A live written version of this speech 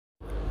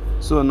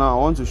So now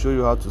I want to show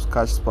you how to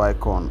catch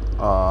spike on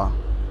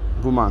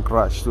boom and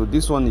crash. So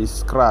this one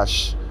is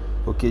crash.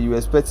 Okay, you're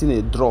expecting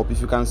a drop.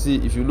 If you can see,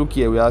 if you look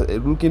here, we are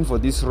looking for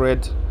this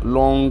red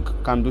long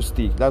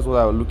candlestick. That's what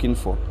I'm looking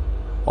for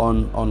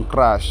on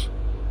crash.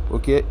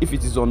 Okay, if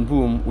it is on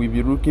boom, we'll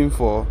be looking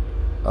for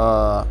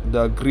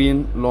the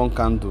green long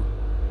candle.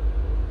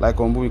 Like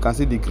on boom, you can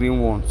see the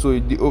green one. So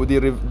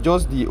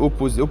just the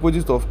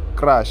opposite of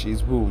crash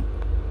is boom.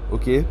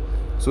 Okay,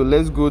 so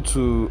let's go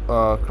to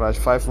crash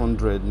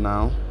 500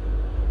 now.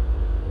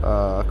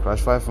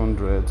 Crash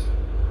 500.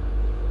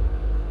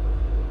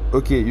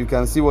 Okay, you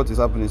can see what is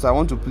happening. So I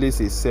want to place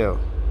a sell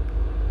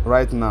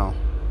right now.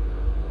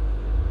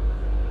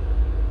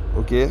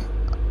 Okay,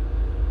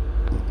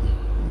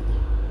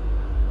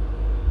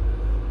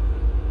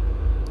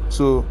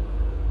 so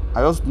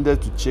I just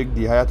needed to check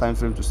the higher time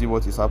frame to see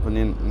what is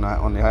happening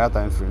on the higher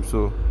time frame.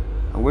 So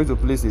I'm going to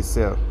place a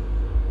sell.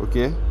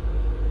 Okay,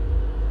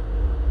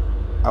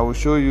 I will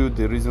show you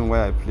the reason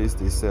why I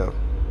placed a sell.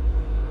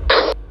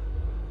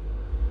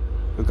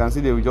 You can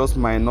see they will just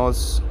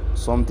minus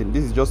something.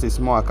 This is just a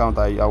small account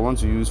I want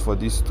to use for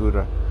this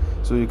tutorial.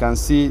 So you can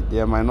see they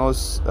are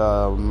minus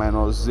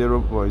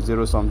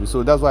 0.0 something.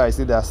 So that's why I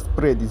say their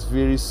spread is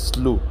very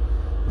slow,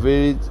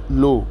 very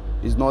low.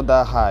 It's not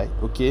that high.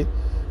 Okay,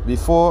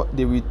 before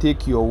they will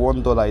take your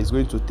 $1, it's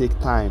going to take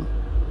time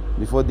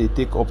before they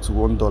take up to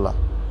 $1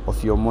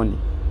 of your money,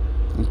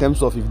 in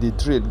terms of if the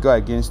trade go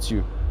against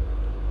you.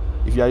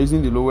 If you are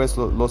using the lowest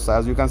loss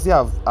size, you can see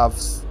I've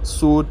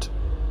sold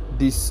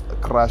this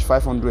crash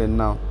 500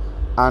 now,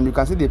 and you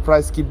can see the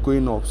price keep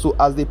going up. So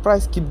as the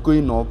price keep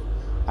going up,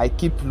 I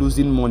keep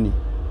losing money.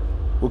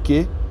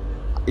 Okay,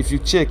 if you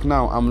check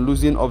now, I'm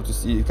losing up to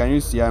see, can you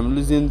see I'm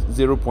losing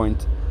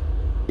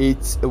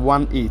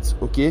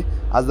 0.818. okay,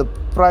 as the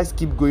price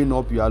keep going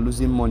up, you are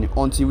losing money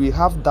until we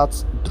have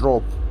that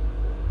drop.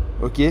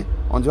 Okay,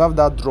 until you have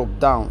that drop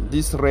down,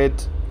 this red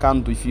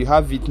candle, if you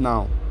have it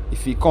now,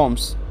 if it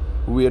comes,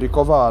 we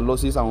recover our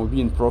losses and we'll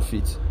be in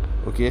profit.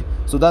 Okay,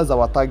 so that's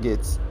our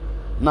target.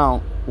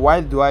 Now,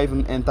 why do I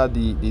even enter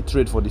the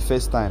trade for the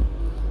first time?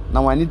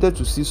 Now I needed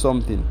to see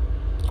something.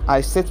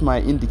 I set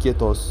my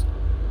indicators.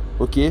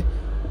 Okay,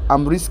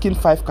 I'm risking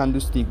 5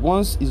 candlestick.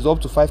 Once it's up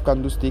to 5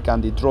 candlestick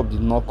and the drop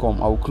did not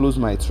come, I will close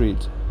my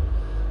trade.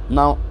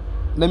 Now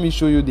let me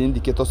show you the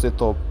indicator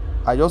setup.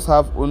 I just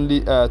have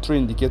only 3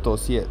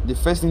 indicators here. The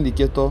first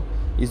indicator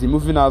is the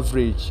moving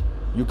average.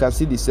 You can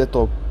see the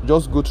setup.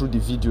 Just go through the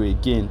video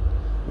again.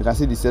 You can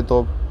see the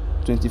setup,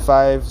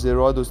 25,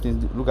 0, all those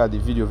things. Look at the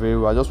video very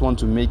well. I just want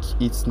to make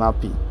it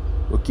snappy.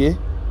 Okay,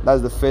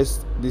 that's the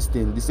first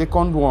thing. The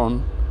second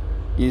one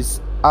is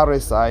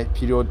RSI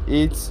period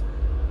 8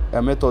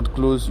 method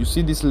close. You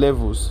see these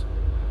levels.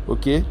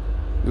 Okay,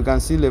 you can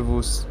see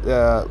levels.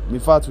 In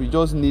fact, we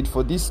just need,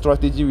 for this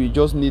strategy, we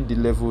just need the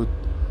level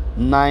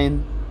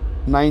 9,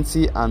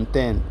 90 and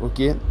 10.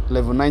 Okay,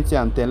 level 90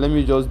 and 10. Let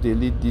me just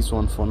delete this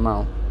one for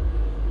now,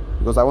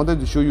 because I wanted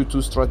to show you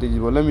 2 strategies,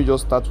 but let me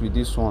just start with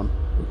this one.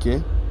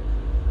 Okay,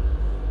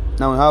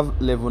 now we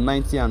have level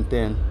 90 and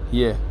 10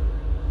 here.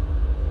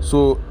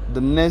 So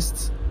the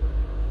next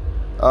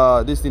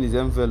this thing is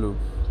envelope.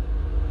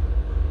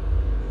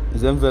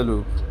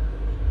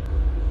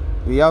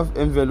 We have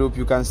envelope.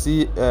 You can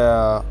see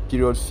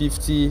period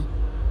 50. You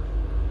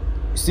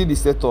see the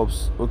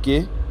setups.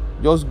 Okay,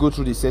 just go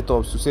through the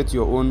setups to set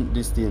your own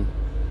this thing.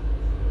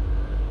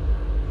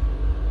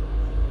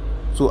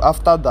 So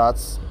after that,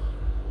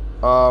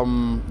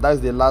 that's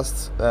the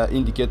last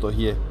indicator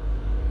here.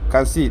 You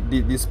can see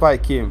the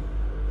spike came.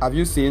 Have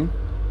you seen?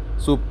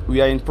 So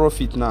we are in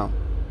profit now.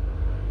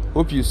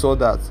 Hope you saw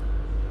that.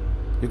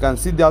 You can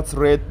see that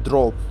red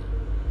drop.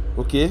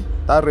 Okay,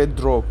 that red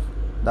drop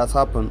that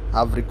happened,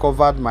 I've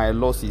recovered my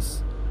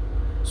losses.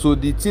 So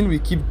the thing will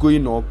keep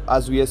going up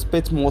as we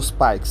expect more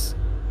spikes.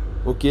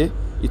 Okay,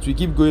 it will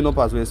keep going up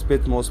as we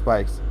expect more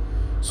spikes.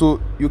 So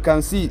you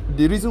can see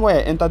the reason why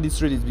I entered this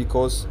trade is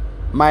because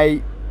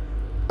my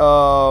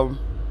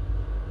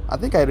I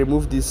think I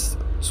removed this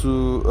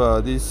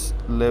to this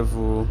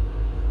level,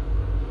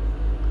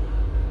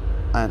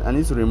 and I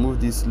need to remove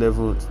this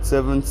level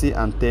 70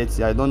 and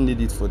 30. I don't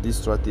need it for this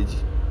strategy.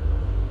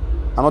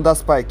 Another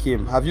spike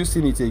came. Have you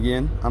seen it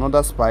again?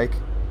 Another spike.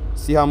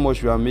 See how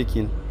much we are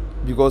making,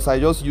 because I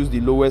just used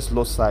the lowest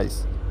loss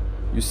size.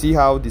 You see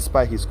how the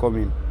spike is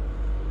coming.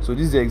 So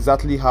this is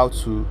exactly how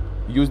to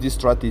use this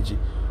strategy.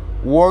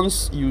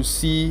 Once you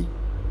see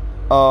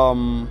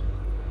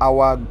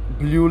our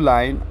blue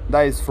line,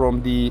 that is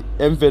from the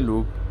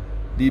envelope,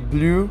 the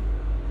blue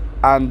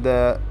and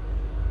the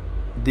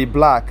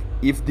black,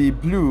 if the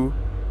blue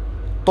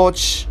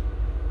touch,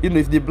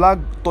 if the black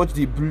touch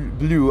the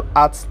blue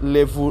at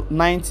level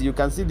 90, you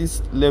can see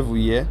this level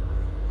here,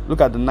 look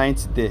at the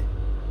 90 there.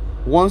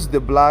 Once the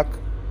black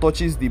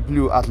touches the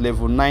blue at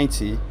level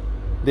 90,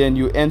 then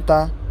you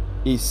enter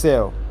a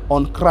sell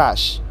on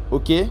crash.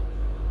 Okay,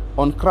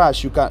 on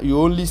crash you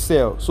only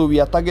sell. So we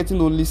are targeting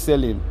only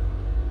selling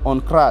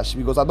on crash,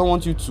 because I don't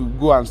want you to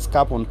go and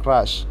scalp on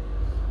crash.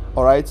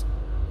 All right,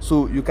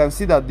 so you can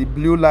see that the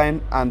blue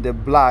line and the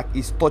black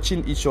is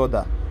touching each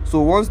other.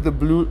 So once the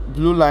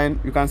blue line,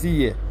 you can see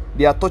here,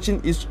 they are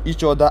touching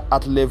each other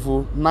at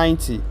level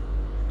 90,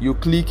 you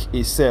click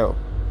a sell,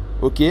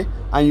 okay,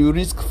 and you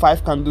risk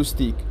 5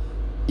 candlestick.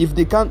 If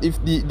the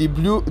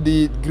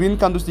green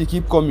candlestick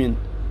keep coming,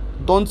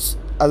 don't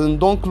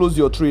close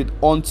your trade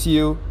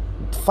until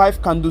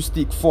 5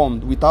 candlestick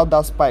formed without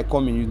that spike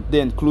coming. You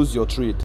then close your trade.